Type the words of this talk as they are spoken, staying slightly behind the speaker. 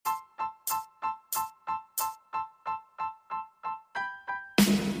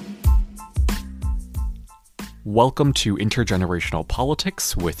Welcome to Intergenerational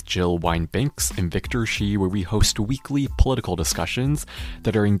Politics with Jill Wine-Banks and Victor Shi, where we host weekly political discussions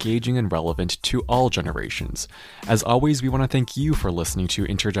that are engaging and relevant to all generations. As always, we want to thank you for listening to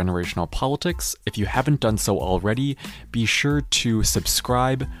Intergenerational Politics. If you haven't done so already, be sure to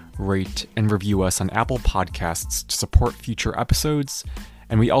subscribe, rate, and review us on Apple Podcasts to support future episodes.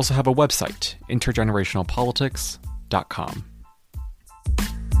 And we also have a website, intergenerationalpolitics.com.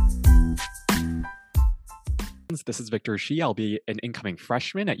 This is Victor Shi. I'll be an incoming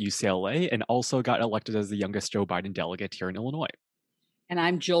freshman at UCLA and also got elected as the youngest Joe Biden delegate here in Illinois. And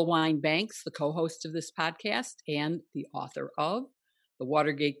I'm Jill Wine-Banks, the co-host of this podcast and the author of The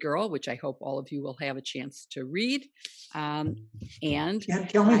Watergate Girl, which I hope all of you will have a chance to read. And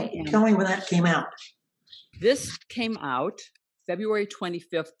tell me when that came out. This came out February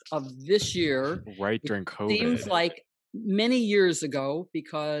 25th of this year. Right during COVID. Seems like many years ago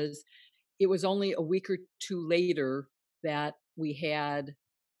because it was only a week or two later that we had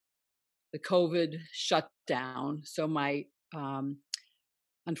the COVID shutdown. So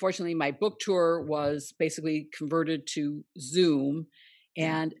unfortunately, my book tour was basically converted to Zoom,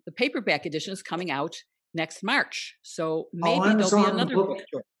 and the paperback edition is coming out next March. So maybe there'll be another book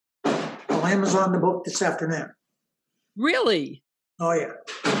tour. I'll Amazon the book this afternoon. Really? Oh, yeah.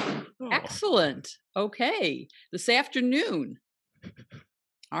 Excellent. Okay. This afternoon.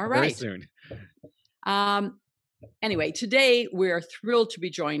 All right. Very soon. Anyway, today we're thrilled to be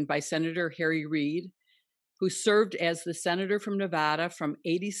joined by Senator Harry Reid, who served as the senator from Nevada from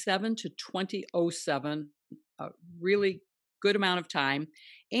 1987 to 2007, a really good amount of time,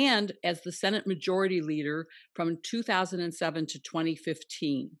 and as the Senate Majority Leader from 2007 to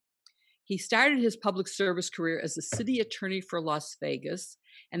 2015. He started his public service career as the city attorney for Las Vegas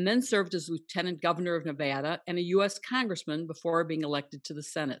and then served as lieutenant governor of Nevada and a U.S. congressman before being elected to the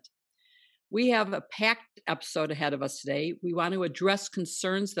Senate. We have a packed episode ahead of us today. We want to address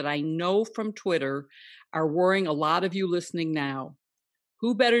concerns that I know from Twitter are worrying a lot of you listening now.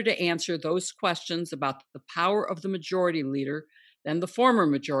 Who better to answer those questions about the power of the majority leader than the former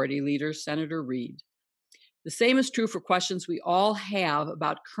majority leader, Senator Reid? The same is true for questions we all have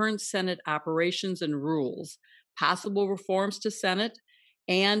about current Senate operations and rules, possible reforms to Senate,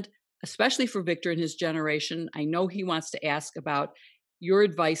 and especially for Victor and his generation, I know he wants to ask about your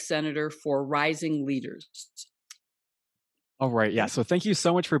advice, Senator, for rising leaders. All right. Yeah. So thank you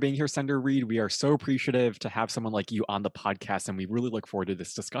so much for being here, Senator Reid. We are so appreciative to have someone like you on the podcast, and we really look forward to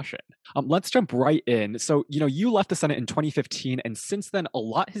this discussion. Let's jump right in. So, you left the Senate in 2015, and since then, a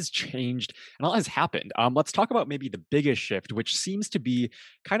lot has changed and a lot has happened. Let's talk about maybe the biggest shift, which seems to be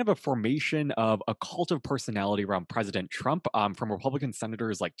kind of a formation of a cult of personality around President Trump from Republican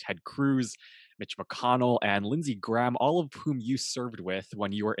senators like Ted Cruz, Mitch McConnell, and Lindsey Graham, all of whom you served with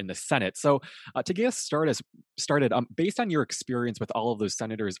when you were in the Senate. So to get us started, based on your experience with all of those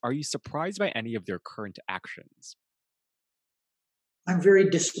senators, are you surprised by any of their current actions? I'm very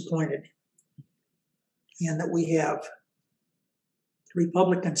disappointed in that we have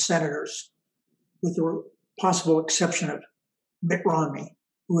Republican senators, with the possible exception of Mitt Romney,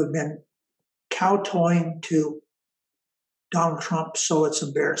 who have been kowtowing to Donald Trump, so it's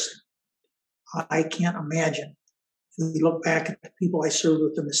embarrassing. I can't imagine. If we look back at the people I served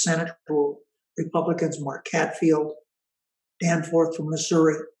with in the Senate who were Republicans, Mark Hatfield, Danforth from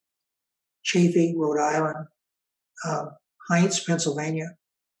Missouri, Chafee, Rhode Island, Heinz, Pennsylvania,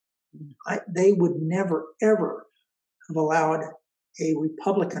 they would never, ever have allowed a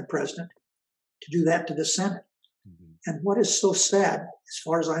Republican president to do that to the Senate. Mm-hmm. And what is so sad, as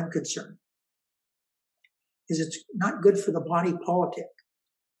far as I'm concerned, is it's not good for the body politic.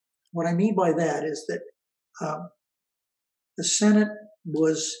 What I mean by that is that the Senate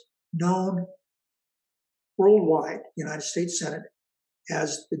was known worldwide, United States Senate,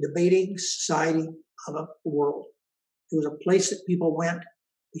 as the debating society of the world. It was a place that people went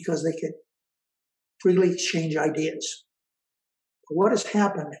because they could freely exchange ideas. But what has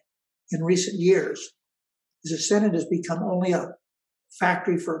happened in recent years is the Senate has become only a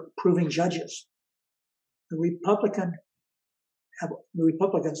factory for proving judges. The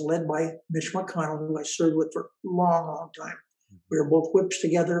Republicans led by Mitch McConnell, who I served with for a long, long time. We were both whips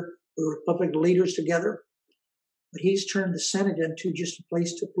together. We were Republican leaders together. But he's turned the Senate into just a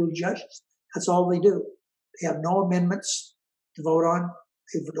place to prove judges. That's all they do. They have no amendments to vote on.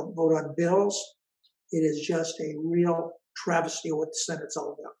 They don't vote on bills. It is just a real travesty of what the Senate's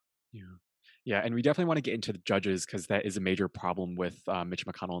all about. Yeah. Yeah, and we definitely want to get into the judges because that is a major problem with Mitch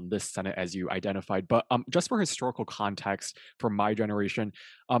McConnell in this Senate, as you identified. But just for historical context, for my generation,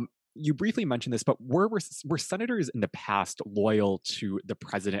 you briefly mentioned this, but were senators in the past loyal to the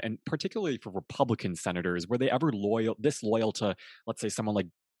president, and particularly for Republican senators, were they ever loyal to, let's say, someone like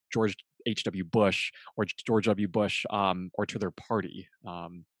George H.W. Bush or George W. Bush, or to their party?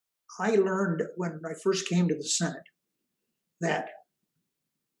 I learned when I first came to the Senate that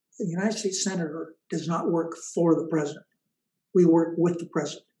the United States Senator does not work for the president. We work with the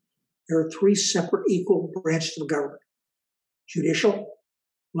president. There are three separate equal branches of government: judicial,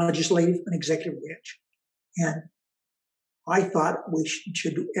 legislative, and executive branch. And I thought we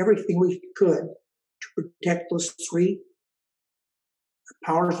should do everything we could to protect those three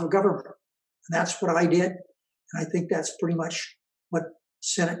powers of government. And that's what I did. And I think that's pretty much what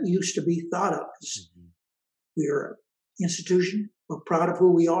Senate used to be thought of as. We are an institution. We're proud of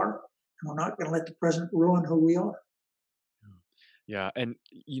who we are, and we're not going to let the president ruin who we are. Yeah, and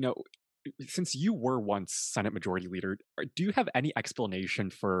since you were once Senate Majority Leader, do you have any explanation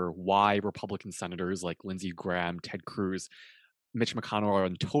for why Republican senators like Lindsey Graham, Ted Cruz, Mitch McConnell are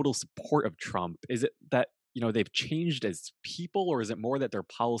in total support of Trump? Is it that they've changed as people, or is it more that their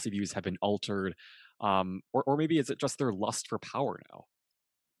policy views have been altered, or maybe is it just their lust for power now?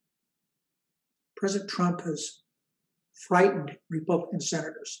 President Trump has frightened Republican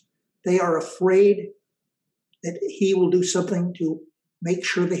senators. They are afraid that he will do something to make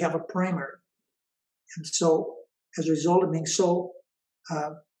sure they have a primary. And so, as a result of being so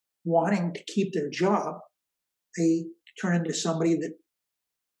wanting to keep their job, they turn into somebody that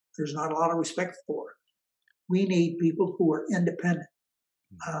there's not a lot of respect for. We need people who are independent.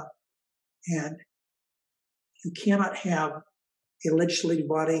 And you cannot have a legislative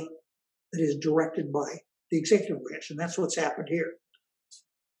body that is directed by the executive branch. And that's what's happened here.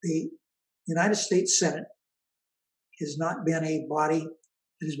 The United States Senate has not been a body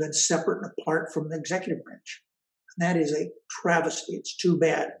that has been separate and apart from the executive branch. And that is a travesty. It's too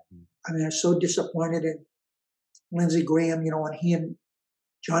bad. I mean, I'm so disappointed in Lindsey Graham, when he and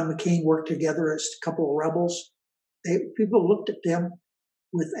John McCain worked together as a couple of rebels. People looked at them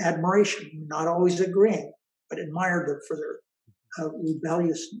with admiration, not always agreeing, but admired them for their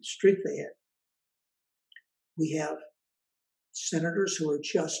rebellious streak they had. We have senators who are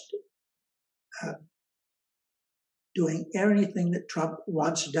just doing anything that Trump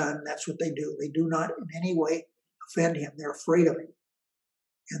wants done. That's what they do. They do not in any way offend him. They're afraid of him.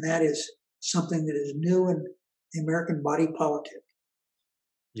 And that is something that is new in the American body politic.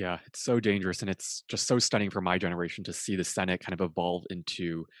 Yeah, it's so dangerous, and it's just so stunning for my generation to see the Senate kind of evolve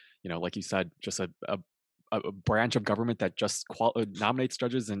into, like you said, just a branch of government that just nominates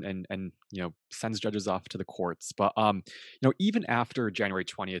judges and sends judges off to the courts. But even after January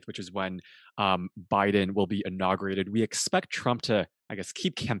 20th, which is when Biden will be inaugurated, we expect Trump to, I guess,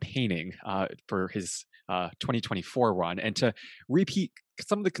 keep campaigning for his 2024 run and to repeat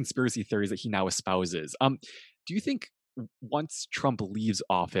some of the conspiracy theories that he now espouses. Do you think once Trump leaves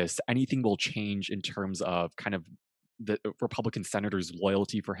office, anything will change in terms of kind of the Republican senators'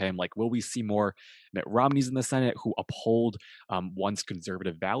 loyalty for him? Like, will we see more Mitt Romneys in the Senate who uphold once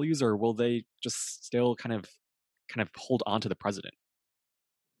conservative values, or will they just still kind of hold on to the president?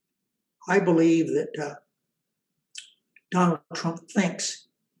 I believe that Donald Trump thinks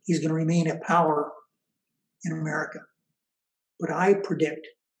he's going to remain in power in America. But I predict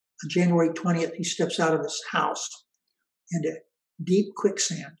on January 20th, he steps out of his house into deep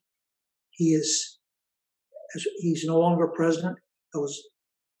quicksand. He's no longer president. Those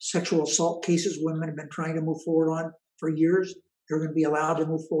sexual assault cases women have been trying to move forward on for years, they're going to be allowed to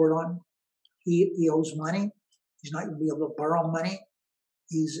move forward on. He owes money. He's not going to be able to borrow money.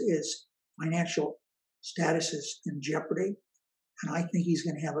 His financial status is in jeopardy. And I think he's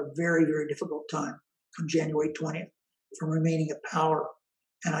going to have a very, very difficult time come January 20th from remaining in power.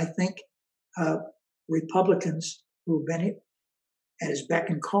 And I think Republicans who've been at his beck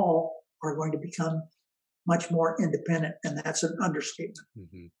and call are going to become much more independent, and that's an understatement.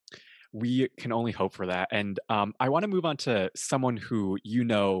 Mm-hmm. We can only hope for that. And I want to move on to someone who you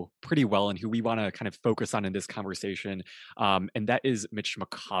know pretty well and who we want to kind of focus on in this conversation. And that is Mitch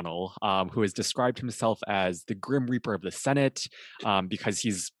McConnell, who has described himself as the Grim Reaper of the Senate because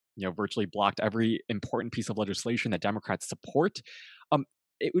he's virtually blocked every important piece of legislation that Democrats support.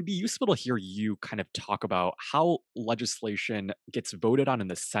 It would be useful to hear you kind of talk about how legislation gets voted on in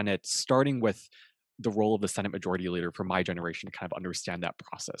the Senate, starting with the role of the Senate Majority Leader for my generation to kind of understand that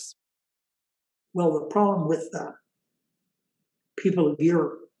process. Well, the problem with people of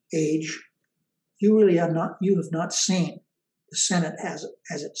your age, you have not seen the Senate as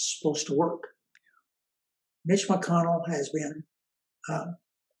it's supposed to work. Mitch McConnell has been,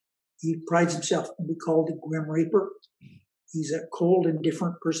 he prides himself on being called the Grim Reaper. He's a cold,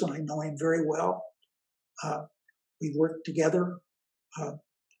 indifferent person. I know him very well. We work together. Uh,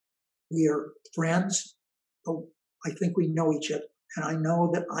 we are friends. But I think we know each other. And I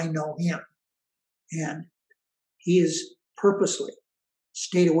know that I know him. And he has purposely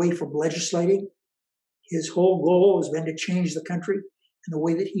stayed away from legislating. His whole goal has been to change the country in the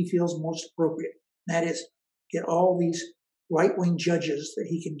way that he feels most appropriate. That is, get all these right-wing judges that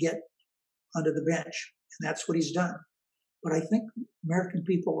he can get onto the bench. And that's what he's done. But I think American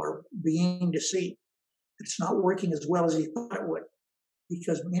people are beginning to see that it's not working as well as he thought it would,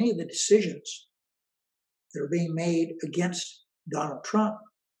 because many of the decisions that are being made against Donald Trump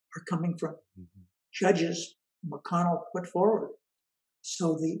are coming from judges McConnell put forward.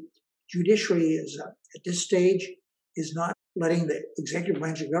 So the judiciary is, at this stage, is not letting the executive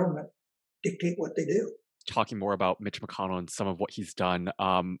branch of government dictate what they do. Talking more about Mitch McConnell and some of what he's done.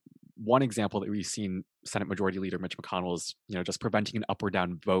 One example that we've seen Senate Majority Leader Mitch McConnell is, just preventing an up or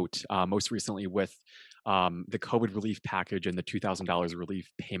down vote. Most recently with the COVID relief package and the $2,000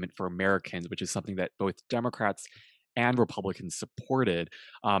 relief payment for Americans, which is something that both Democrats and Republicans supported.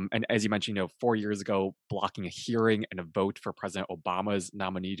 And as you mentioned, 4 years ago, blocking a hearing and a vote for President Obama's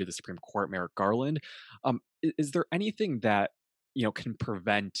nominee to the Supreme Court, Merrick Garland. Is there anything that can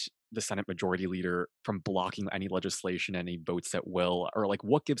prevent the Senate Majority Leader from blocking any legislation, any votes at will, or like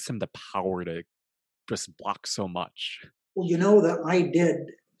what gives him the power to just block so much? Well, you know that I did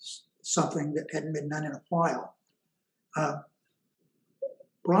something that hadn't been done in a while.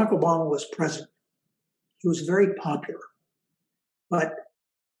 Barack Obama was president. He was very popular. But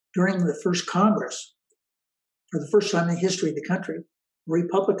during the first Congress, for the first time in the history of the country,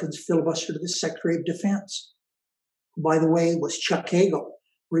 Republicans filibustered the Secretary of Defense, who, by the way, was Chuck Hagel,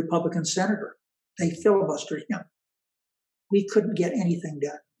 Republican senator. They filibustered him. We couldn't get anything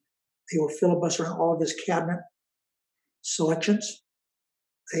done. They were filibustering all of his cabinet selections.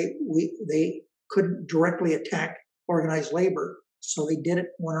 They couldn't directly attack organized labor, so they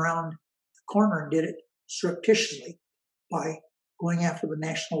went around the corner and did it surreptitiously by going after the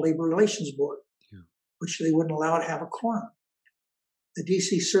National Labor Relations Board, which they wouldn't allow to have a quorum. The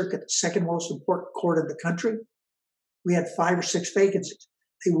D.C. Circuit, the second most important court in the country, we had 5 or 6 vacancies.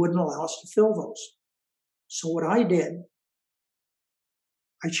 They wouldn't allow us to fill those. So what I did,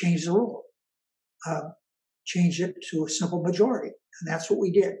 I changed the rule, changed it to a simple majority, and that's what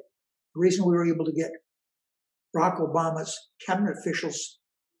we did. The reason we were able to get Barack Obama's cabinet officials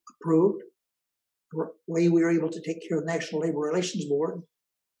approved, the way we were able to take care of the National Labor Relations Board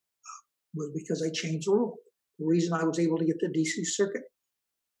was because I changed the rule. The reason I was able to get the D.C. Circuit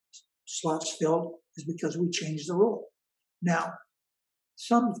slots filled is because we changed the rule. Now,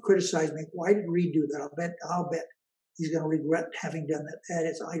 some have criticized me. Why did Reid do that? I'll bet he's going to regret having done that. That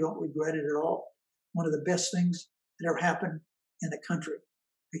is, I don't regret it at all. One of the best things that ever happened in the country,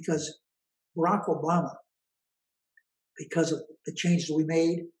 because Barack Obama, because of the changes we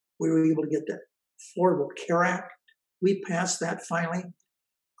made, we were able to get the Affordable Care Act. We passed that finally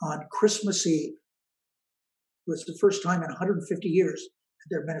on Christmas Eve. It was the first time in 150 years that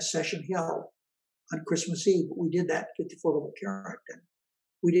there had been a session held on Christmas Eve. But we did that to get the Affordable Care Act in.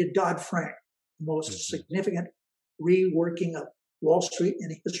 We did Dodd-Frank, the most significant reworking of Wall Street in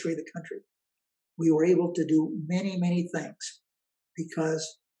the history of the country. We were able to do many, many things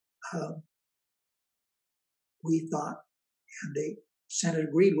because we thought, and the Senate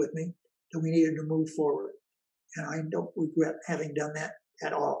agreed with me, that we needed to move forward. And I don't regret having done that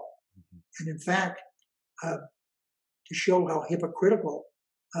at all. And in fact, to show how hypocritical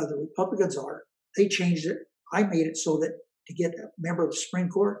the Republicans are, they changed it. I made it so that to get a member of the Supreme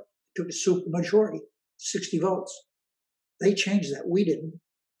Court, it took a supermajority, 60 votes. They changed that. We didn't.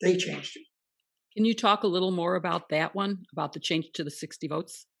 They changed it. Can you talk a little more about that one, about the change to the 60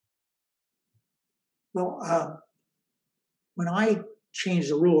 votes? Well, when I changed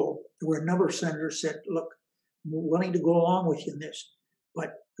the rule, there were a number of senators said, look, we're willing to go along with you in this.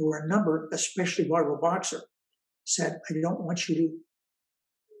 But there were a number, especially Barbara Boxer, said, I don't want you to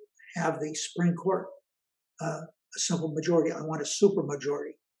have the Supreme Court a simple majority. I want a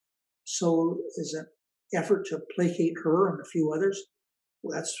supermajority. So as an effort to placate her and a few others,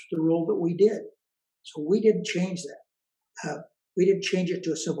 well, that's the rule that we did. So we didn't change that. We didn't change it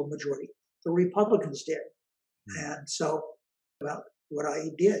to a simple majority. The Republicans did. And so about what I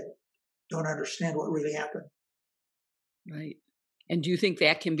did, don't understand what really happened. Right. And do you think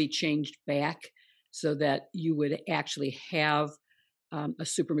that can be changed back so that you would actually have a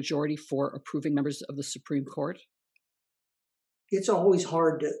supermajority for approving members of the Supreme Court? It's always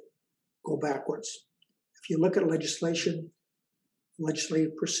hard to go backwards. If you look at legislation,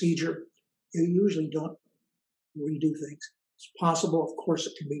 legislative procedure, you usually don't redo things. It's possible, of course,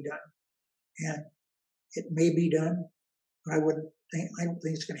 it can be done, and it may be done, but I don't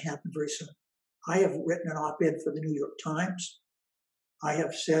think it's going to happen very soon. I have written an op-ed for the New York Times. I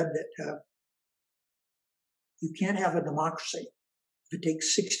have said that you can't have a democracy if it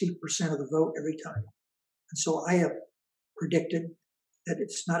takes 60% of the vote every time. And so I have predicted that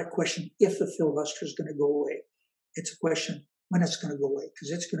it's not a question if the filibuster is going to go away. It's a question when it's going to go away, because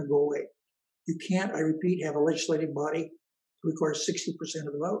it's going to go away. You can't, I repeat, have a legislative body that requires 60%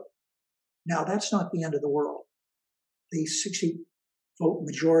 of the vote. Now, that's not the end of the world. The 60 vote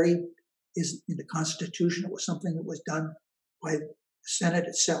majority is in the Constitution. It was something that was done by the Senate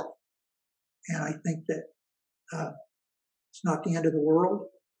itself. And I think that it's not the end of the world.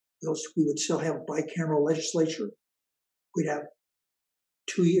 We would still have a bicameral legislature. We'd have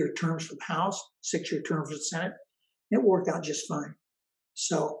 2-year terms for the House, 6-year terms for the Senate. It worked out just fine.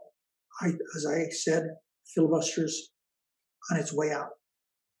 So, as I said, filibuster's on its way out.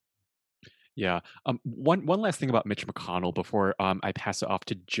 Yeah. One last thing about Mitch McConnell before I pass it off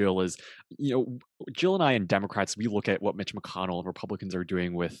to Jill is, Jill and I and Democrats, we look at what Mitch McConnell and Republicans are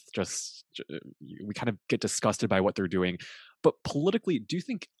doing with we kind of get disgusted by what they're doing. But politically, do you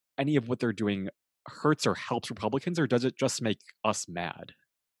think any of what they're doing hurts or helps Republicans, or does it just make us mad?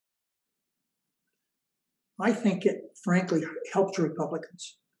 I think it, frankly, helps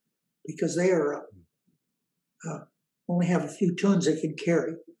Republicans because they are only have a few tunes they can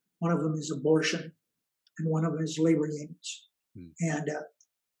carry. One of them is abortion, and one of them is labor unions. And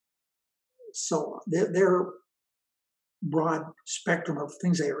so their broad spectrum of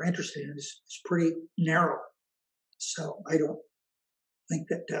things they are interested in is pretty narrow. So I don't think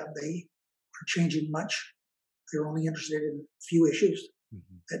that they are changing much. They're only interested in a few issues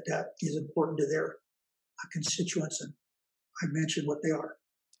that is important to their constituents, and I mentioned what they are.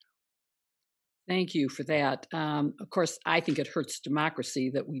 Thank you for that. Of course, I think it hurts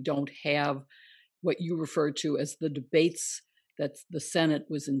democracy that we don't have what you referred to as the debates that the Senate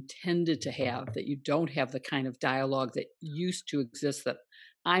was intended to have, that you don't have the kind of dialogue that used to exist, that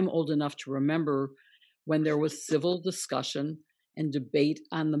I'm old enough to remember when there was civil discussion and debate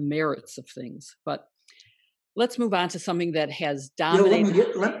on the merits of things. But let's move on to something that has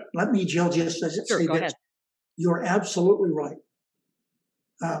dominated. Let me, Jill, just Sure, say go this. ahead. You're absolutely right.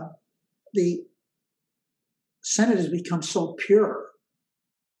 The Senate has become so pure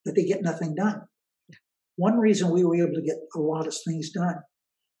that they get nothing done. One reason we were able to get a lot of things done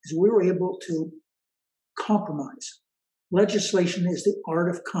is we were able to compromise. Legislation is the art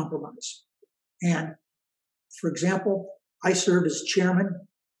of compromise. And for example, I served as chairman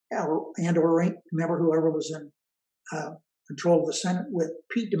and or rank member, whoever was in control of the Senate, with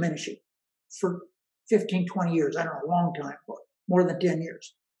Pete Domenici for 15, 20 years. I don't know, a long time, but more than 10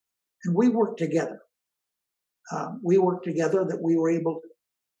 years. And we worked together. That we were able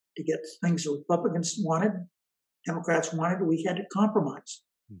to get things the Republicans wanted, Democrats wanted. We had to compromise.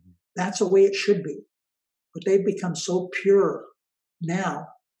 That's the way it should be. But they've become so pure now,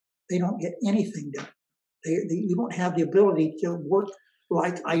 they don't get anything done. You don't have the ability to work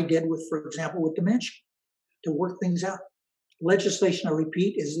like I did with, for example, with dementia, to work things out. Legislation, I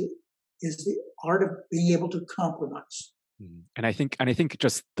repeat, is the art of being able to compromise. And I think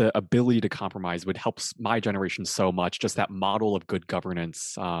just the ability to compromise would help my generation so much. Just that model of good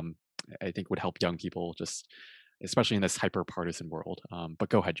governance, I think would help young people, just especially in this hyper-partisan world. But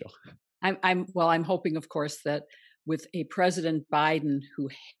go ahead, Jill. I'm hoping, of course, that with a President Biden who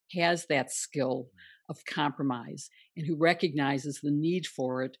has that skill of compromise and who recognizes the need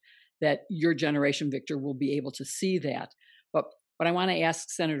for it, that your generation, Victor, will be able to see that. But what I want to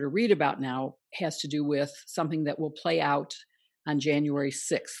ask Senator Reid about now has to do with something that will play out on January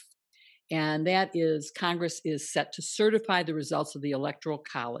 6th. And that is Congress is set to certify the results of the Electoral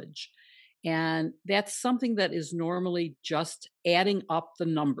College. And that's something that is normally just adding up the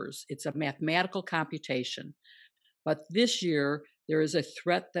numbers. It's a mathematical computation. But this year, there is a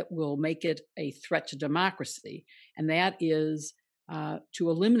threat that will make it a threat to democracy. And that is to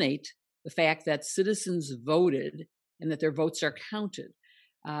eliminate the fact that citizens voted and that their votes are counted.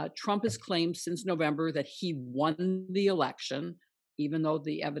 Trump has claimed since November that he won the election, even though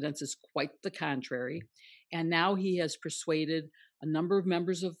the evidence is quite the contrary. And now he has persuaded a number of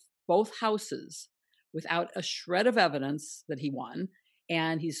members of both houses without a shred of evidence that he won.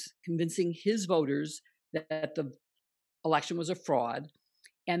 And he's convincing his voters that the election was a fraud.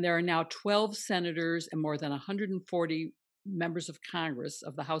 And there are now 12 senators and more than 140 members of Congress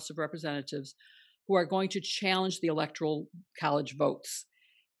of the House of Representatives who are going to challenge the Electoral College votes.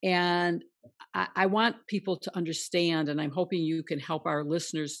 And I want people to understand, and I'm hoping you can help our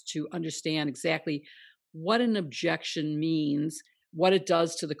listeners to understand exactly what an objection means, what it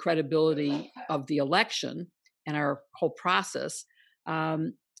does to the credibility of the election and our whole process.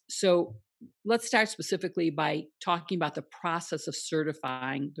 So let's start specifically by talking about the process of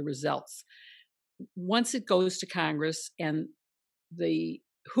certifying the results. Once it goes to Congress and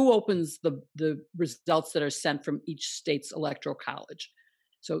who opens the results that are sent from each state's electoral college.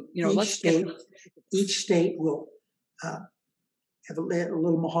 So each state will have a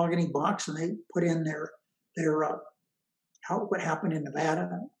little mahogany box, and they put in their what happened in Nevada,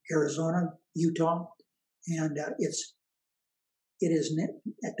 Arizona, Utah, and it is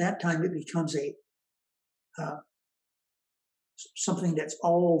at that time it becomes a something that's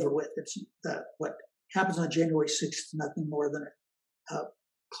all over with. It's what happens on January 6th is nothing more than a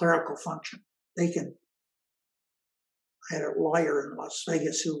clerical function. I had a lawyer in Las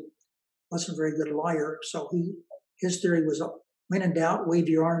Vegas who wasn't a very good lawyer, so his theory was, when in doubt, wave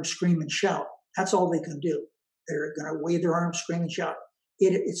your arms, scream and shout. That's all they can do. They're going to wave their arms, scream and shout.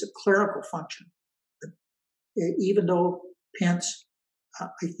 It's a clerical function. Even though Pence, I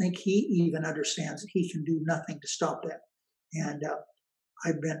think he even understands that he can do nothing to stop that. And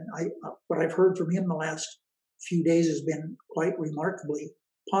what I've heard from him the last few days has been quite remarkably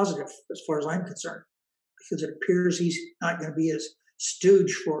positive as far as I'm concerned, because it appears he's not going to be as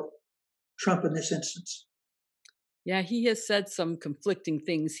stooge for Trump in this instance. Yeah, he has said some conflicting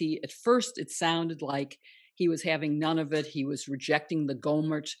things. At first, it sounded like he was having none of it. He was rejecting the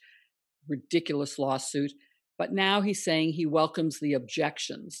Gohmert ridiculous lawsuit. But now he's saying he welcomes the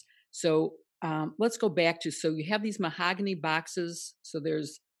objections. So let's go back to, so you have these mahogany boxes. So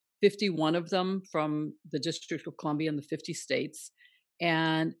there's 51 of them from the District of Columbia in the 50 states.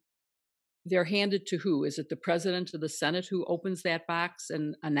 And they're handed to who? Is it the president of the Senate who opens that box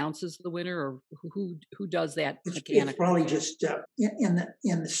and announces the winner, or who does that mechanically? It's probably just in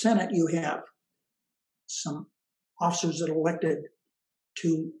the Senate. You have some officers that are elected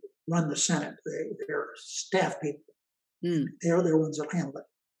to run the Senate. They're staff people. They're the ones that handle it.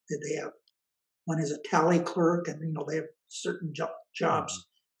 They have one is a tally clerk, and they have certain jobs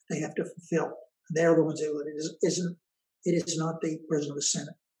they have to fulfill. They're the ones that do it. It is not the president of the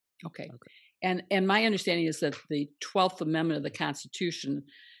Senate. Okay. And my understanding is that the 12th Amendment of the Constitution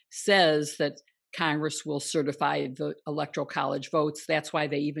says that Congress will certify the Electoral College votes. That's why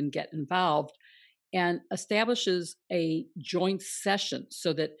they even get involved, and establishes a joint session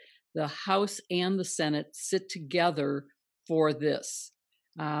so that the House and the Senate sit together for this.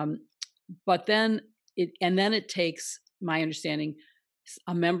 But then it takes, my understanding,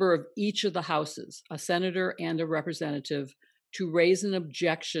 a member of each of the houses, a senator and a representative, to raise an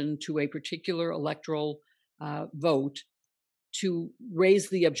objection to a particular electoral vote, to raise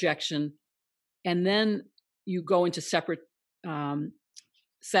the objection, and then you go into separate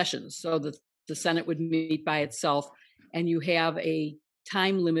sessions so that the Senate would meet by itself, and you have a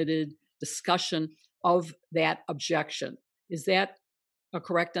time-limited discussion of that objection. Is that a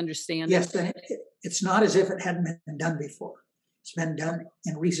correct understanding? Yes, and it's not as if it hadn't been done before. It's been done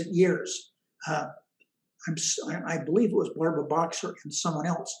in recent years. I believe it was Barbara Boxer and someone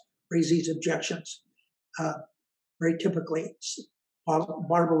else raised these objections. Very typically,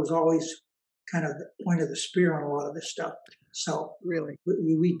 Barbara was always kind of the point of the spear on a lot of this stuff. So really,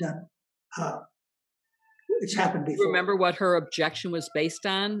 we've done. It's happened before. Remember what her objection was based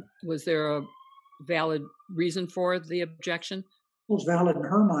on? Was there a valid reason for the objection? It was valid in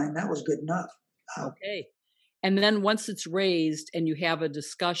her mind. That was good enough. Okay. And then once it's raised and you have a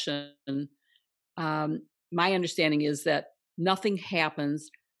discussion, my understanding is that nothing happens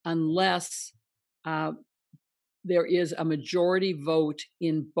unless there is a majority vote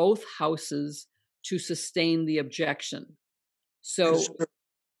in both houses to sustain the objection. So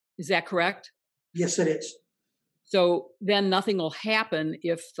is that correct? Yes, it is. So then nothing will happen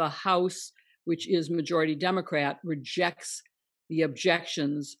if the House, which is majority Democrat, rejects the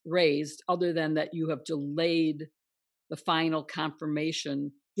objections raised, other than that you have delayed the final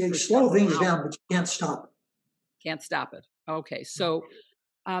confirmation. Yeah, you slow things down, but you can't stop it. Can't stop it. Okay. So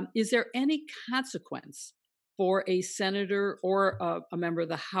is there any consequence for a senator or a member of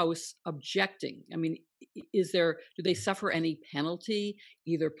the House objecting? I mean, do they suffer any penalty,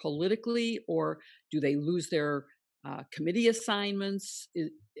 either politically, or do they lose their committee assignments?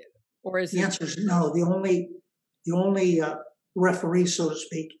 The answer is no. The only referee, so to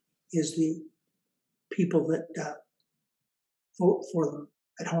speak, is the people that vote for them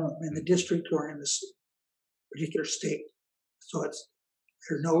at home in the district or in this particular state. So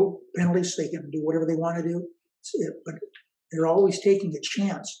there are no penalties. They can do whatever they want to do. But they're always taking a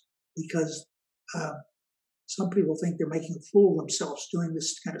chance, because some people think they're making a fool of themselves doing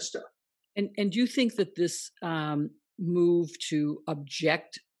this kind of stuff. And do you think that this move to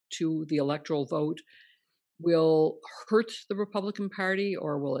object to the electoral vote will hurt the Republican Party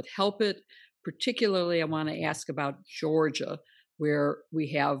or will it help it? Particularly, I want to ask about Georgia, where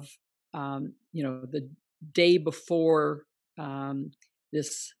we have, the day before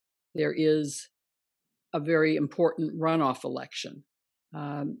this, there is a very important runoff election.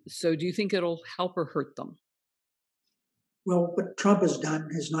 So, do you think it'll help or hurt them? Well, what Trump has done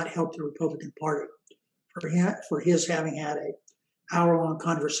has not helped the Republican Party. For his having had a hour-long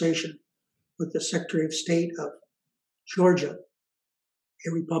conversation with the Secretary of State of Georgia,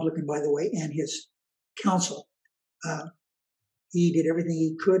 a Republican, by the way, and his counsel, he did everything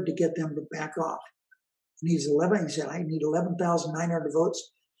he could to get them to back off. He said, I need 11,900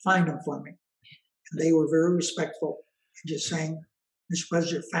 votes. Find them for me. And they were very respectful and just saying, Mr.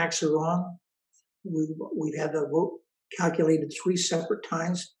 President, facts are wrong. We've had the vote calculated 3 separate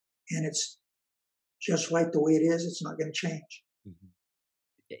times, and it's just right the way it is. It's not going to change. Mm-hmm.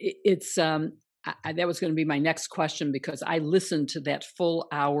 It's that was going to be my next question, because I listened to that full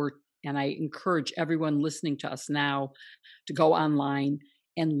hour, and I encourage everyone listening to us now to go online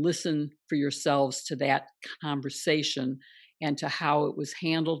and listen for yourselves to that conversation and to how it was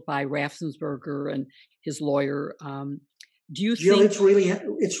handled by Raffensperger and his lawyer. Do you Jill, think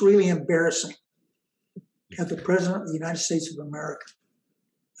it's really embarrassing to have the President of the United States of America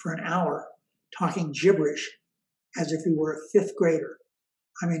for an hour talking gibberish as if he were a 5th grader?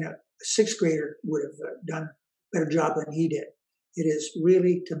 I mean, a 6th grader would have done a better job than he did. It is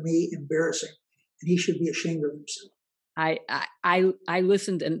really, to me, embarrassing, and he should be ashamed of himself. I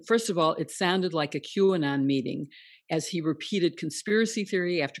listened, and first of all, it sounded like a QAnon meeting as he repeated conspiracy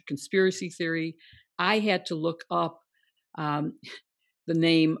theory after conspiracy theory. I had to look up the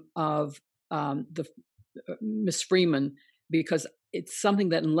name of the Miss Freeman, because it's something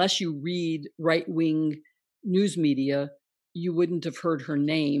that unless you read right-wing news media, you wouldn't have heard her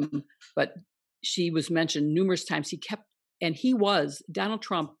name. But she was mentioned numerous times. Donald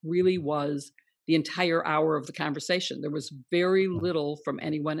Trump really was the entire hour of the conversation. There was very little from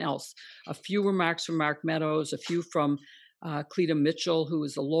anyone else. A few remarks from Mark Meadows, a few from Cleta Mitchell, who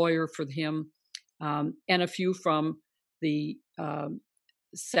was a lawyer for him, and a few from the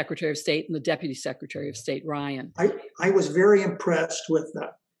Secretary of State and the Deputy Secretary of State, Ryan. I was very impressed with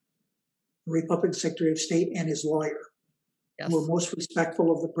the Republican Secretary of State and his lawyer. Yes. Who were most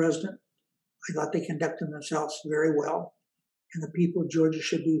respectful of the president. I thought they conducted themselves very well. And the people of Georgia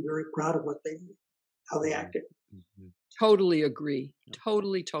should be very proud of how they acted. Mm-hmm. Totally agree.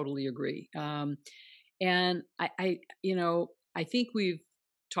 Totally agree. And I think we've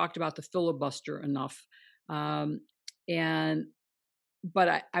talked about the filibuster enough.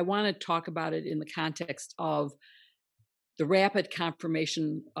 But I want to talk about it in the context of the rapid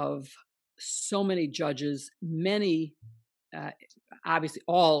confirmation of so many judges, many, obviously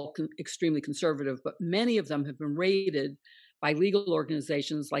all extremely conservative, but many of them have been rated by legal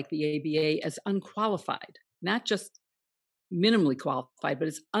organizations like the ABA as unqualified, not just minimally qualified, but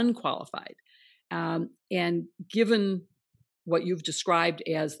as unqualified. And given what you've described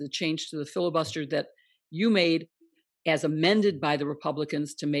as the change to the filibuster that you made as amended by the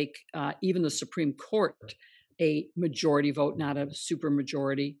Republicans to make even the Supreme Court a majority vote, not a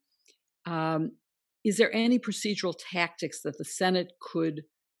supermajority, is there any procedural tactics that the Senate could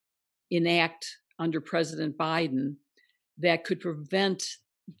enact under President Biden that could prevent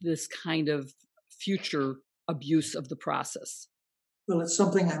this kind of future abuse of the process? Well, it's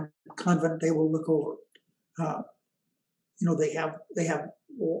something I'm confident they will look over.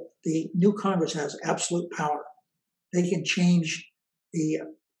 The new Congress has absolute power. They can change the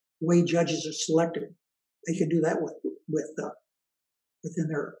way judges are selected. They can do that within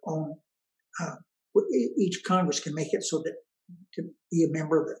their own. Each Congress can make it so that to be a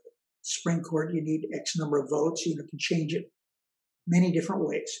member of the Supreme Court, you need X number of votes. You can change it many different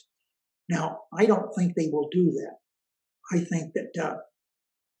ways. Now, I don't think they will do that. I think that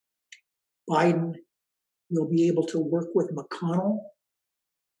Biden will be able to work with McConnell,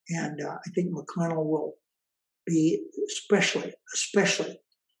 and I think McConnell will be especially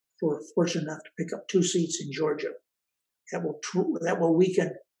for fortunate enough to pick up 2 seats in Georgia. That will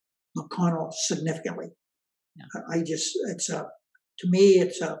weaken McConnell significantly. Yeah. To me,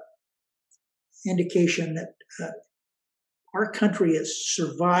 it's a indication that our country has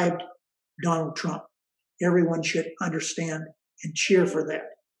survived Donald Trump. Everyone should understand and cheer for that,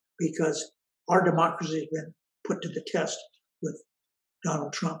 because our democracy has been put to the test with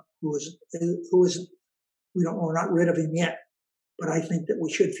Donald Trump, we're not rid of him yet, but I think that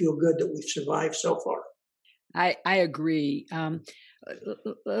we should feel good that we've survived so far. I agree.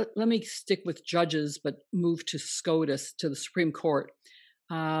 Let me stick with judges, but move to SCOTUS, to the Supreme Court.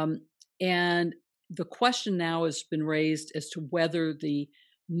 And the question now has been raised as to whether the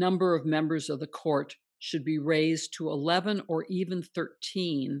number of members of the court should be raised to 11 or even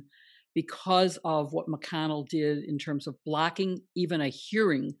 13 because of what McConnell did in terms of blocking even a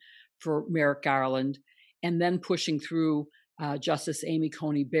hearing for Merrick Garland and then pushing through Justice Amy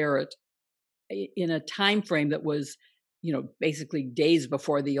Coney Barrett in a time frame that was, basically days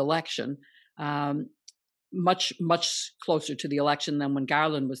before the election, much closer to the election than when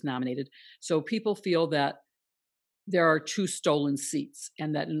Garland was nominated. So people feel that there are 2 stolen seats,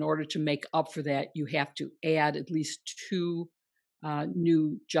 and that in order to make up for that, you have to add at least 2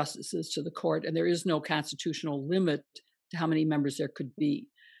 new justices to the court, and there is no constitutional limit to how many members there could be.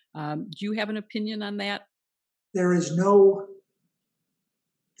 Do you have an opinion on that? There is no.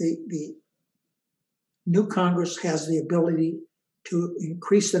 The new Congress has the ability to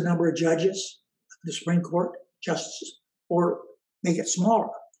increase the number of judges, the Supreme Court justices, or make it smaller.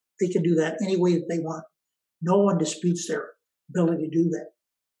 They can do that any way that they want. No one disputes their ability to do that.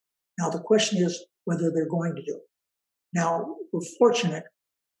 Now, the question is whether they're going to do it. Now, we're fortunate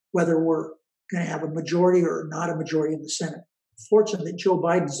whether we're going to have a majority or not a majority in the Senate. Fortunate that Joe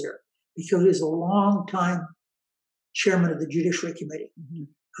Biden's there because he's a long-time chairman of the Judiciary Committee.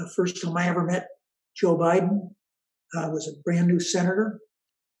 Mm-hmm. First time I ever met Joe Biden was a brand new senator,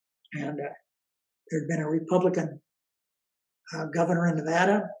 and there had been a Republican governor in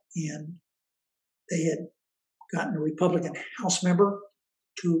Nevada, and they had gotten a Republican House member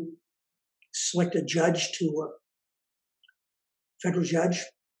to select a judge to a federal judge.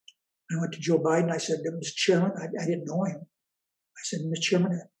 I went to Joe Biden. I said, Mr. Chairman, I didn't know him. I said, Mr.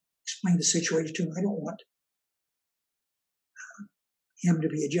 Chairman, explain the situation to him. I don't want him to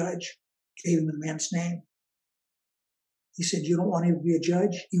be a judge. Gave him the man's name. He said, you don't want him to be a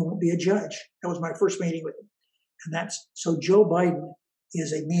judge? He won't be a judge. That was my first meeting with him. And so Joe Biden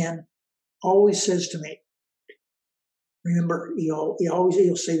is a man, always says to me, remember,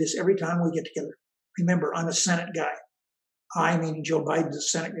 he'll say this every time we get together. Remember, I'm a Senate guy. I, meaning Joe Biden's a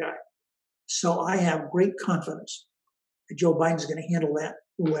Senate guy. So I have great confidence that Joe Biden's going to handle that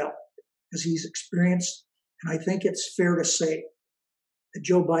well, because he's experienced. And I think it's fair to say that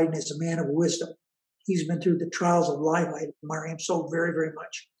Joe Biden is a man of wisdom. He's been through the trials of life. I admire him so very, very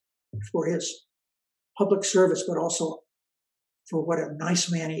much for his public service, but also for what a nice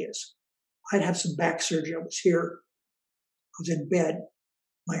man he is. I'd had some back surgery. I was here. I was in bed,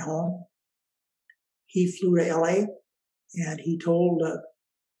 my home. He flew to LA, and he told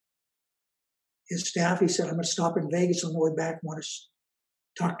his staff, he said, I'm going to stop in Vegas on the way back. I want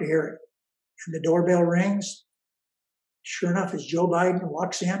to talk to Harry. And the doorbell rings. Sure enough, as Joe Biden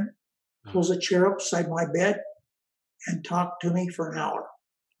walks in, pulls a chair up beside my bed, and talked to me for an hour.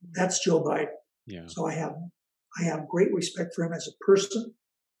 That's Joe Biden. Yeah. So I have great respect for him as a person,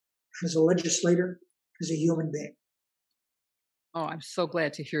 as a legislator, as a human being. Oh, I'm so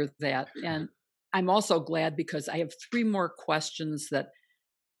glad to hear that. And I'm also glad because I have 3 more questions that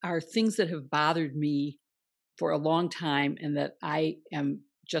are things that have bothered me for a long time, and that I am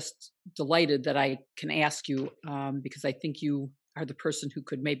just delighted that I can ask you because I think you are the person who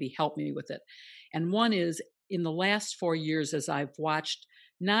could maybe help me with it. And one is, in the last 4 years, as I've watched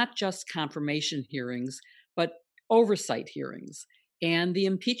not just confirmation hearings, but oversight hearings and the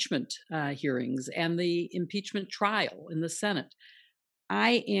impeachment hearings and the impeachment trial in the Senate,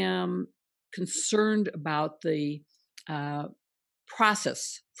 I am concerned about the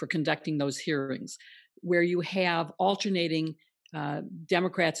process for conducting those hearings, where you have alternating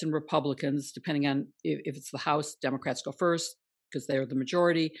Democrats and Republicans, depending on if it's the House, Democrats go first because they're the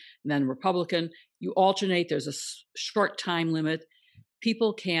majority, and then Republican. You alternate. There's a short time limit.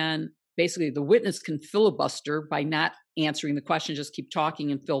 People can, basically, the witness can filibuster by not answering the question, just keep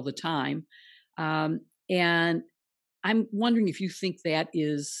talking and fill the time. And I'm wondering if you think that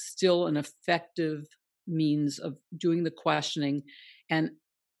is still an effective means of doing the questioning. And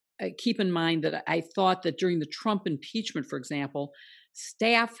keep in mind that I thought that during the Trump impeachment, for example,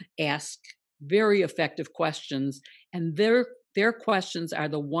 staff asked very effective questions, and their questions are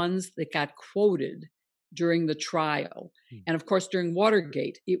the ones that got quoted during the trial. And of course, during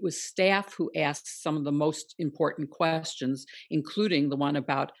Watergate, it was staff who asked some of the most important questions, including the one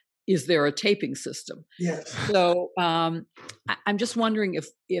about, is there a taping system? Yes. So I'm just wondering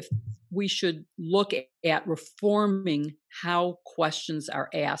if we should look at reforming how questions are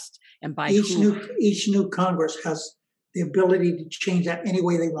asked and by who. Each new Congress has the ability to change that any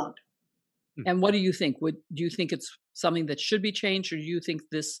way they want. And what do you think? Do you think it's something that should be changed, or do you think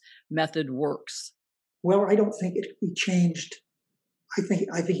this method works? Well, I don't think it can be changed I think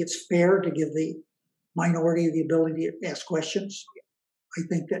it's fair to give the minority the ability to ask questions. I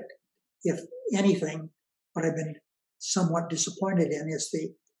think that if anything, what I've been somewhat disappointed in is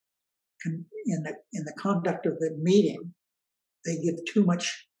in the conduct of the meeting, they give too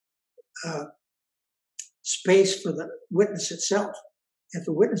much space for the witness itself. If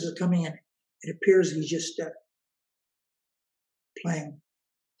the witness is coming in, it appears he's just playing.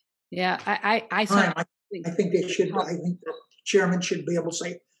 Yeah, time. I think they should. I think the chairman should be able to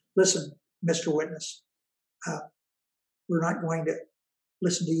say, "Listen, Mr. Witness, we're not going to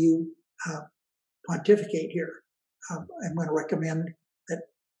listen to you pontificate here. I'm going to recommend that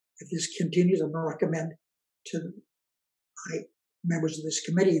if this continues, I'm going to recommend to members of this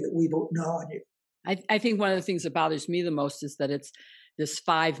committee that we vote no on you." I think one of the things that bothers me the most is that it's this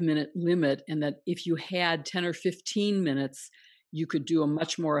 5-minute limit, and that if you had 10 or 15 minutes, you could do a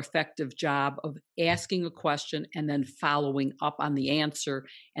much more effective job of asking a question and then following up on the answer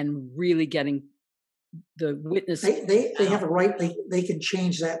and really getting the witness. They have a right. They can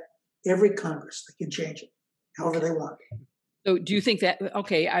change that. Every Congress, they can change it however they want. So do you think that,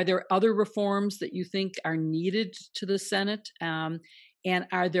 okay, are there other reforms that you think are needed to the Senate? And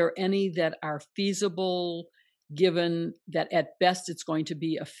are there any that are feasible, given that at best it's going to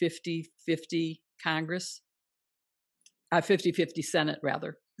be a 50-50 Congress? A 50-50 Senate,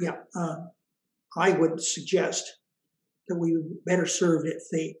 rather. Yeah. I would suggest that we would better serve if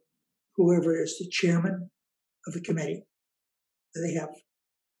whoever is the chairman of the committee, that they have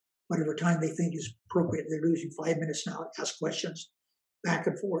whatever time they think is appropriate. They're losing 5 minutes now to ask questions back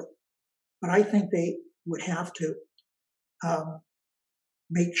and forth. But I think they would have to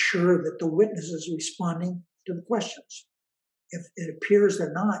make sure that the witness is responding to the questions. If it appears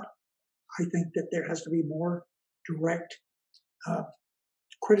they're not, I think that there has to be more direct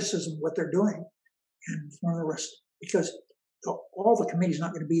criticism of what they're doing and inform the rest, because all the committee's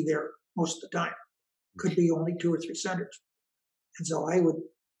not going to be there most of the time. Could be only 2 or 3 senators. And so I would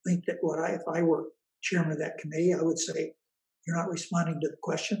think that if I were chairman of that committee, I would say, you're not responding to the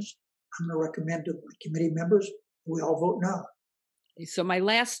questions. I'm going to recommend to my committee members we all vote no. So my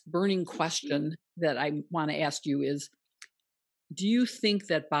last burning question that I want to ask you is, do you think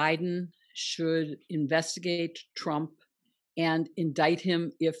that Biden should investigate Trump and indict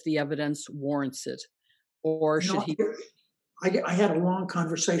him if the evidence warrants it? Or should he? I had a long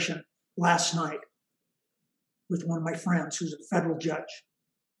conversation last night with one of my friends who's a federal judge.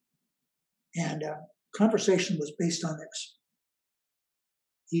 And conversation was based on this.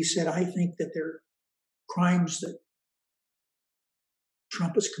 He said, I think that there are crimes that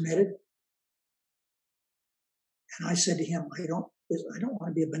Trump has committed. And I said to him, I don't want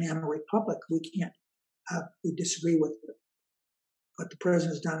to be a banana republic. We can't, we disagree with what the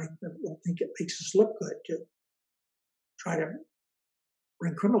president's done. I don't think it makes us look good to try to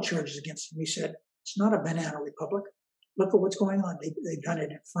bring criminal charges against him. He said, it's not a banana republic. Look at what's going on. They've done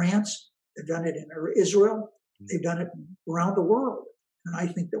it in France. They've done it in Israel. They've done it around the world. And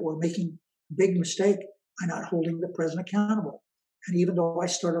I think that we're making a big mistake by not holding the president accountable. And even though I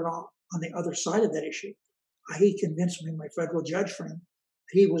started off on the other side of that issue, he convinced me, my federal judge friend,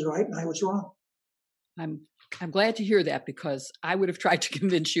 he was right and I was wrong. I'm glad to hear that, because I would have tried to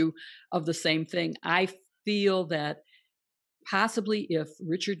convince you of the same thing. I feel that possibly if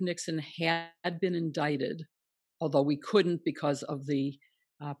Richard Nixon had been indicted, although we couldn't because of the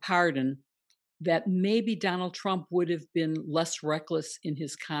pardon, that maybe Donald Trump would have been less reckless in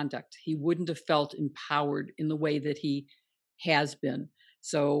his conduct. He wouldn't have felt empowered in the way that he has been.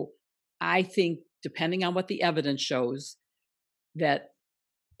 So I think, depending on what the evidence shows, that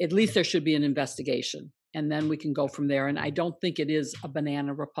at least there should be an investigation, and then we can go from there. And I don't think it is a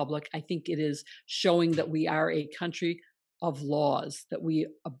banana republic. I think it is showing that we are a country of laws, that we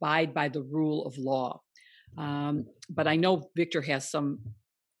abide by the rule of law. But I know Victor has some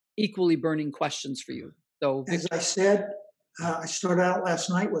equally burning questions for you. So, Victor, as I said, I started out last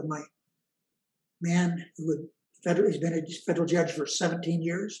night with my man he's been a federal judge for 17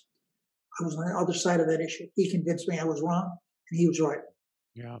 years. I was on the other side of that issue. He convinced me I was wrong, and he was right.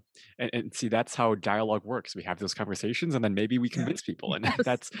 Yeah. And see, that's how dialogue works. We have those conversations and then maybe we convince people. And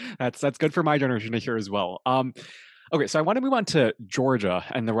that's good for my generation to hear as well. Okay, so I want to move on to Georgia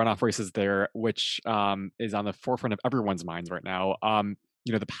and the runoff races there, which is on the forefront of everyone's minds right now.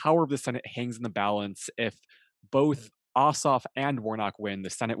 The power of the Senate hangs in the balance. If both Ossoff and Warnock win, the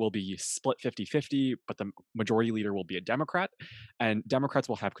Senate will be split 50-50, but the majority leader will be a Democrat, and Democrats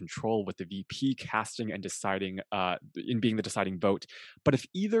will have control with the VP casting and deciding, in being the deciding vote. But if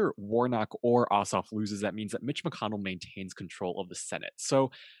either Warnock or Ossoff loses, that means that Mitch McConnell maintains control of the Senate.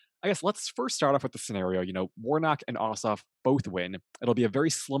 So I guess let's first start off with the scenario. Warnock and Ossoff both win. It'll be a very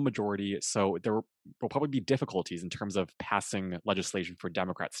slim majority, so there will probably be difficulties in terms of passing legislation for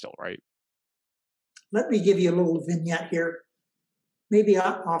Democrats still, right? Let me give you a little vignette here, maybe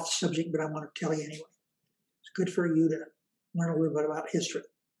off subject, but I want to tell you anyway. It's good for you to learn a little bit about history.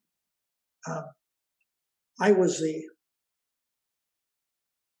 I was a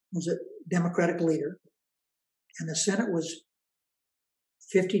Democratic leader, and the Senate was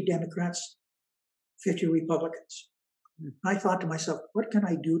 50 Democrats, 50 Republicans. I thought to myself, what can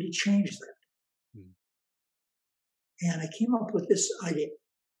I do to change that? Mm. And I came up with this idea.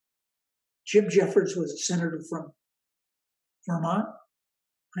 Jim Jeffords was a senator from Vermont.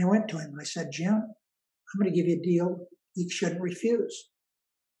 And I went to him and I said, Jim, I'm going to give you a deal you shouldn't refuse.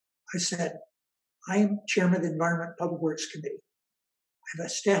 I said, I am chairman of the Environment and Public Works Committee. I have a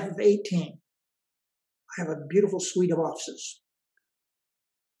staff of 18. I have a beautiful suite of offices.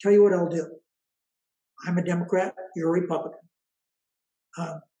 Tell you what I'll do. I'm a Democrat, you're a Republican.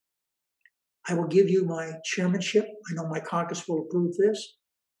 I will give you my chairmanship. I know my caucus will approve this.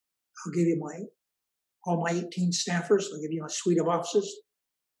 I'll give you all my 18 staffers. I'll give you my suite of offices.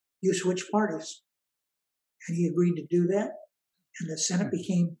 You switch parties. And he agreed to do that. And the Senate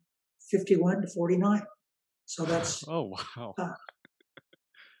became 51 to 49. So that's... Oh, wow.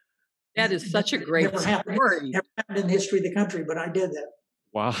 That is such a great story. Never happened in the history of the country, but I did that.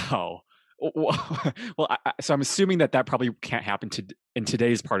 Wow. Well, so I'm assuming that probably can't happen in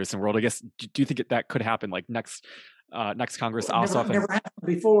today's partisan world. I guess, do you think that could happen like next Congress? Never happened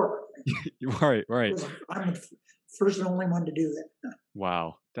before. Right. I'm the first and only one to do that.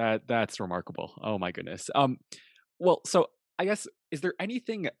 Wow, that's remarkable. Oh my goodness. Well, so I guess, is there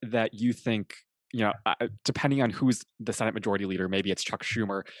anything that you think, depending on who's the Senate Majority Leader, maybe it's Chuck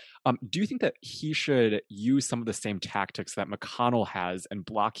Schumer, do you think that he should use some of the same tactics that McConnell has and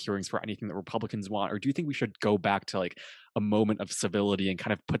block hearings for anything that Republicans want? Or do you think we should go back to like a moment of civility and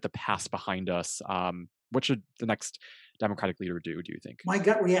kind of put the past behind us? What should the next Democratic leader do you think? My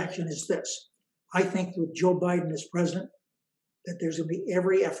gut reaction is this. I think with Joe Biden as president, that there's going to be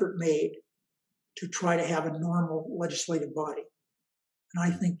every effort made to try to have a normal legislative body.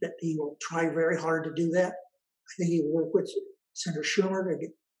 And I think that he will try very hard to do that. I think he will work with Senator Schumer to get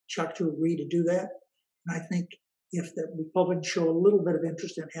Chuck to agree to do that. And I think if the Republicans show a little bit of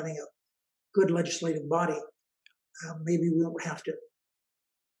interest in having a good legislative body, maybe we won't have to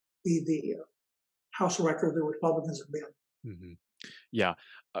be the House wrecker the Republicans have been. Mm-hmm. Yeah.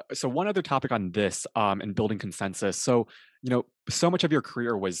 So one other topic on this and building consensus. So, so much of your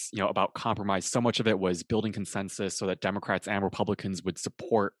career was, about compromise. So much of it was building consensus so that Democrats and Republicans would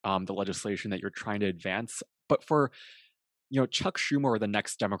support the legislation that you're trying to advance. But for, Chuck Schumer or the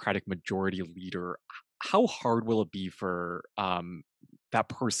next Democratic Majority Leader, how hard will it be for that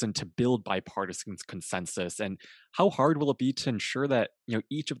person to build bipartisan consensus, and how hard will it be to ensure that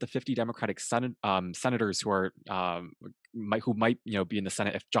each of the 50 Democratic senators who are who might be in the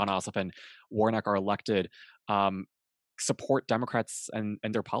Senate if John Ossoff and Warnock are elected support Democrats and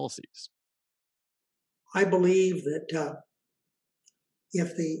their policies? I believe that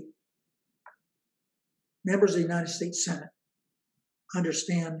if the members of the United States Senate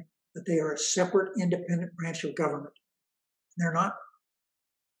understand that they are a separate, independent branch of government, they're not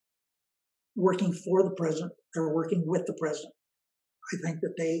working for the president, they're working with the president. I think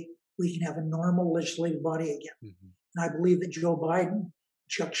that we can have a normal legislative body again. Mm-hmm. And I believe that Joe Biden,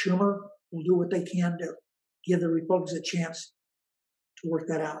 Chuck Schumer will do what they can to give the Republicans a chance to work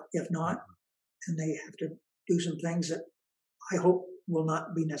that out. If not, then they have to do some things that I hope will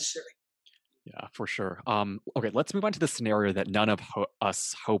not be necessary. Yeah, for sure. Okay, let's move on to the scenario that none of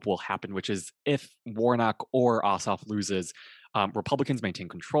us hope will happen, which is if Warnock or Ossoff loses, Republicans maintain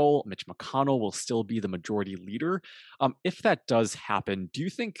control. Mitch McConnell will still be the majority leader. If that does happen, do you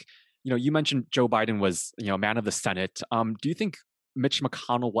think, you mentioned Joe Biden was, man of the Senate. Do you think Mitch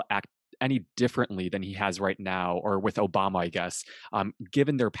McConnell will act any differently than he has right now, or with Obama, I guess,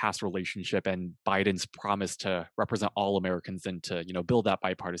 given their past relationship and Biden's promise to represent all Americans and to, build that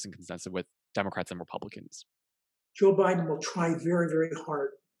bipartisan consensus with Democrats and Republicans? Joe Biden will try very, very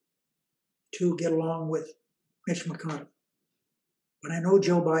hard to get along with Mitch McConnell. But I know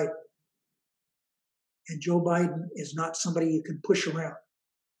Joe Biden, and Joe Biden is not somebody you can push around.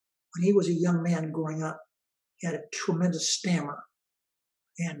 When he was a young man growing up, he had a tremendous stammer,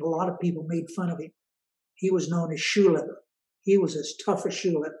 and a lot of people made fun of him. He was known as shoe leather. He was as tough as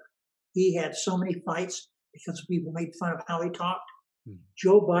shoe leather. He had so many fights because people made fun of how he talked. Mm-hmm.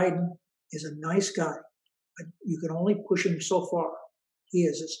 Joe Biden is a nice guy, but you can only push him so far. He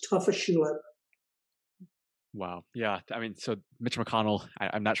is as tough as shoe leather. Wow. Yeah. I mean, so Mitch McConnell,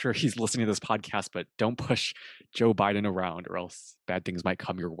 I'm not sure if he's listening to this podcast, but don't push Joe Biden around or else bad things might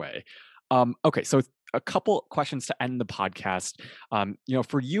come your way. Okay. So a couple questions to end the podcast.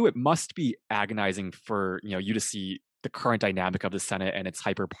 For you, it must be agonizing for, you to see the current dynamic of the Senate and its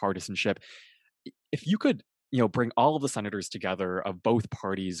hyper partisanship. If you could, bring all of the senators together of both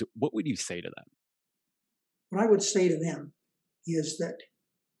parties, what would you say to them? What I would say to them is that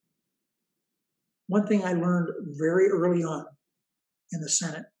one thing I learned very early on in the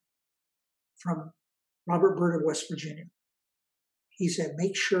Senate from Robert Byrd of West Virginia. He said,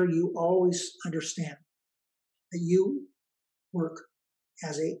 make sure you always understand that you work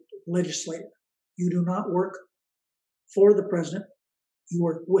as a legislator. You do not work for the president, you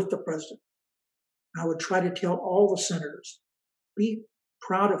work with the president. I would try to tell all the senators, be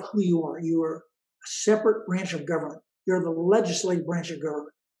proud of who you are. You are a separate branch of government. You're the legislative branch of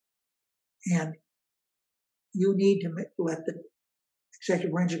government. And you need to let the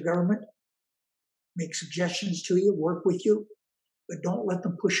executive branch of government make suggestions to you, work with you, but don't let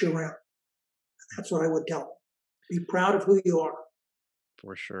them push you around. That's what I would tell them. Be proud of who you are.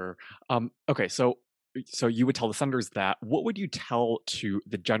 For sure. Okay, so you would tell the senators that. What would you tell to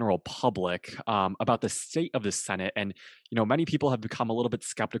the general public about the state of the Senate? And many people have become a little bit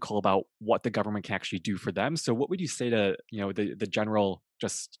skeptical about what the government can actually do for them. So, what would you say to the general,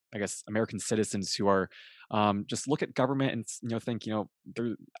 just I guess American citizens who are just look at government and think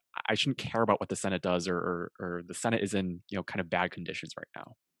I shouldn't care about what the Senate does, or the Senate is in kind of bad conditions right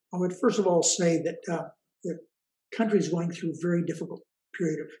now. I would first of all say that the country is going through a very difficult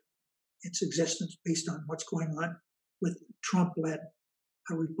period of its existence based on what's going on with Trump-led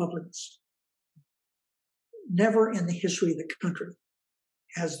Republicans. Never in the history of the country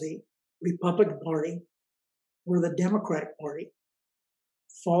has the Republican Party or the Democratic Party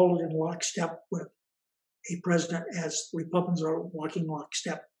followed in lockstep with a president as Republicans are walking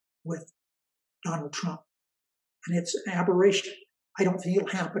lockstep with Donald Trump. And it's an aberration. I don't think it'll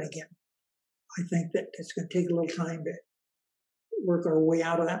happen again. I think that it's going to take a little time to work our way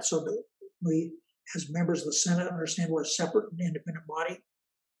out of that so that we, as members of the Senate, understand we're a separate and independent body.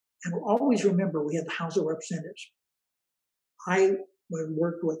 And we'll always remember we have the House of Representatives. I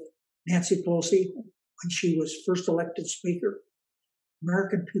worked with Nancy Pelosi when she was first elected Speaker.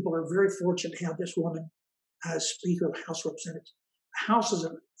 American people are very fortunate to have this woman as Speaker of the House of Representatives. The House is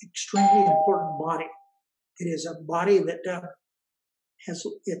an extremely important body. It is a body that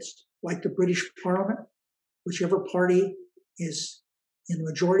it's like the British Parliament. Whichever party is in the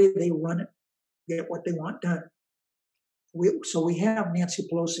majority, they run it, get what they want done. So we have Nancy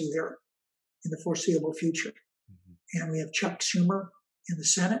Pelosi there in the foreseeable future. Mm-hmm. And we have Chuck Schumer in the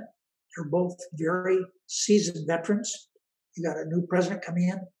Senate. They're both very seasoned veterans. You got a new president coming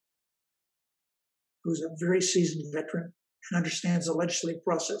in who's a very seasoned veteran and understands the legislative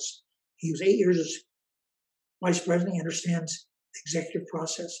process. He was 8 years as vice president. He understands the executive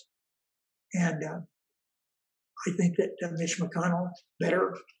process. And I think that Mitch McConnell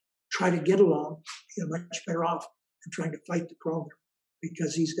better try to get along. He's much better off than trying to fight the program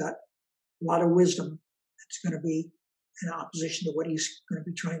because he's got a lot of wisdom that's going to be in opposition to what he's going to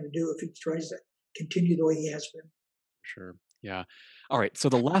be trying to do if he tries to continue the way he has been. Sure. Yeah. All right. So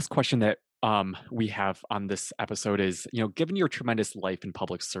the last question that we have on this episode is, given your tremendous life in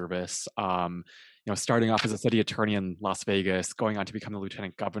public service, starting off as a city attorney in Las Vegas, going on to become the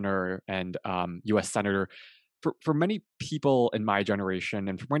lieutenant governor and U.S. senator, for many people in my generation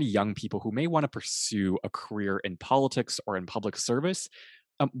and for many young people who may want to pursue a career in politics or in public service,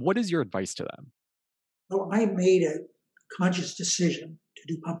 what is your advice to them? Well, I made a conscious decision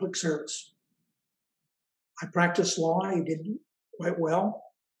to do public service. I practiced law. I did quite well.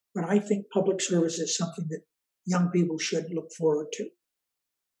 But I think public service is something that young people should look forward to.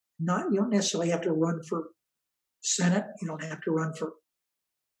 You don't necessarily have to run for Senate. You don't have to run for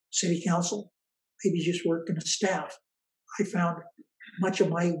city council. Maybe just work in a staff. I found much of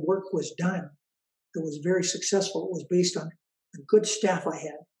my work was done that was very successful. It was based on the good staff I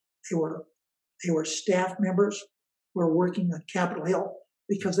had. They were staff members who were working on Capitol Hill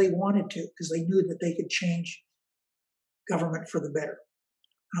because they wanted to, because they knew that they could change government for the better.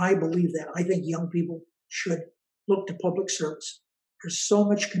 And I believe that. I think young people should look to public service. There's so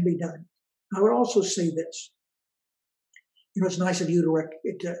much can be done. I would also say this. It's nice of you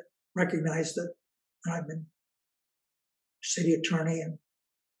to recognize that I've been city attorney and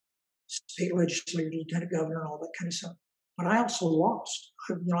state legislator, lieutenant governor, and all that kind of stuff. But I also lost.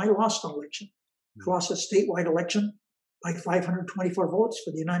 I lost an election. I lost a statewide election by 524 votes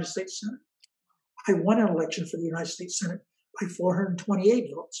for the United States Senate. I won an election for the United States Senate by 428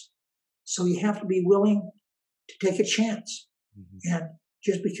 votes. So you have to be willing to take a chance. And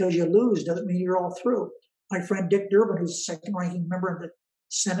just because you lose doesn't mean you're all through. My friend Dick Durbin, who's the second ranking member of the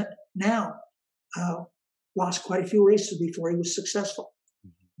Senate now, lost quite a few races before he was successful.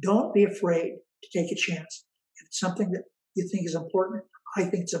 Don't be afraid to take a chance. If it's something that you think is important, I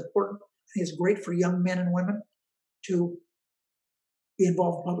think it's important. I think it's great for young men and women to be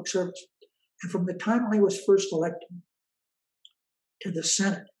involved in public service. And from the time I was first elected to the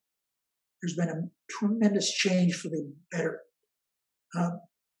Senate, there's been a tremendous change for the better.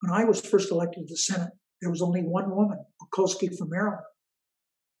 When I was first elected to the Senate, there was only one woman, Okoski from Maryland.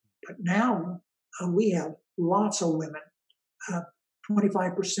 But now we have lots of women.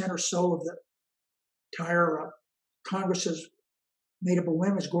 25% or so of the entire Congress is made up of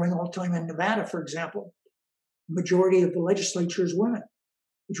women. It's growing all the time in Nevada, for example. The majority of the legislature is women.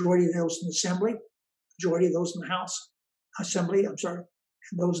 Majority of those in the Assembly, majority of those in the Assembly, and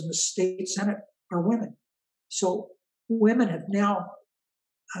those in the state Senate are women. So women have now,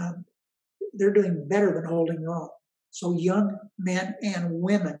 they're doing better than holding their own. So young men and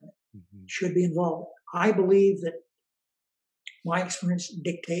women should be involved. I believe that my experience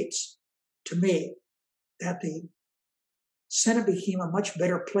dictates to me that the Senate became a much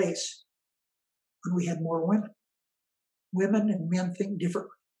better place when we had more women. Women and men think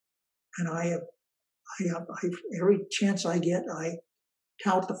differently. And I every chance I get, I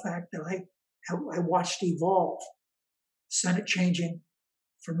tout the fact that I watched evolve, Senate changing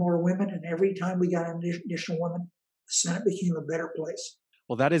for more women, and every time we got an additional women, the Senate became a better place.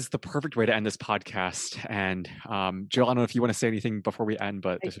 Well, that is the perfect way to end this podcast. And Jill, I don't know if you want to say anything before we end,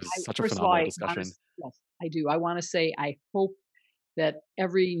 but this was such a phenomenal discussion. Yes, I do. I want to say I hope that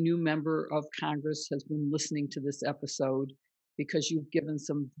every new member of Congress has been listening to this episode because you've given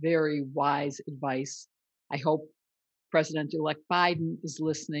some very wise advice. I hope President-elect Biden is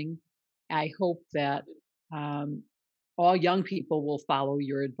listening. I hope that all young people will follow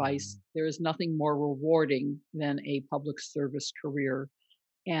your advice. There is nothing more rewarding than a public service career.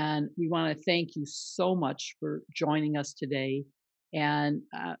 And we want to thank you so much for joining us today. And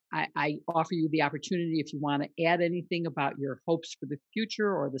I offer you the opportunity if you want to add anything about your hopes for the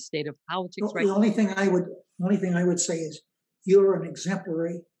future or the state of politics. Well, the only thing I would say is you're an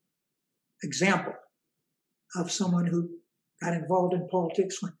exemplary example of someone who got involved in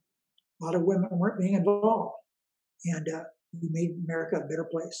politics when a lot of women weren't being involved, and you made America a better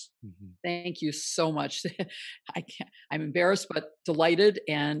place. Thank you so much. I'm embarrassed but delighted,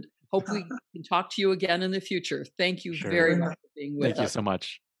 and hope we can talk to you again in the future. Thank you very much for being with us. Thank you so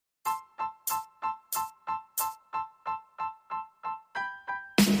much.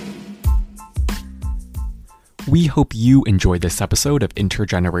 We hope you enjoyed this episode of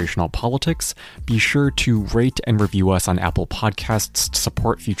Intergenerational Politics. Be sure to rate and review us on Apple Podcasts to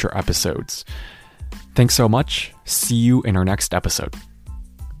support future episodes. Thanks so much. See you in our next episode.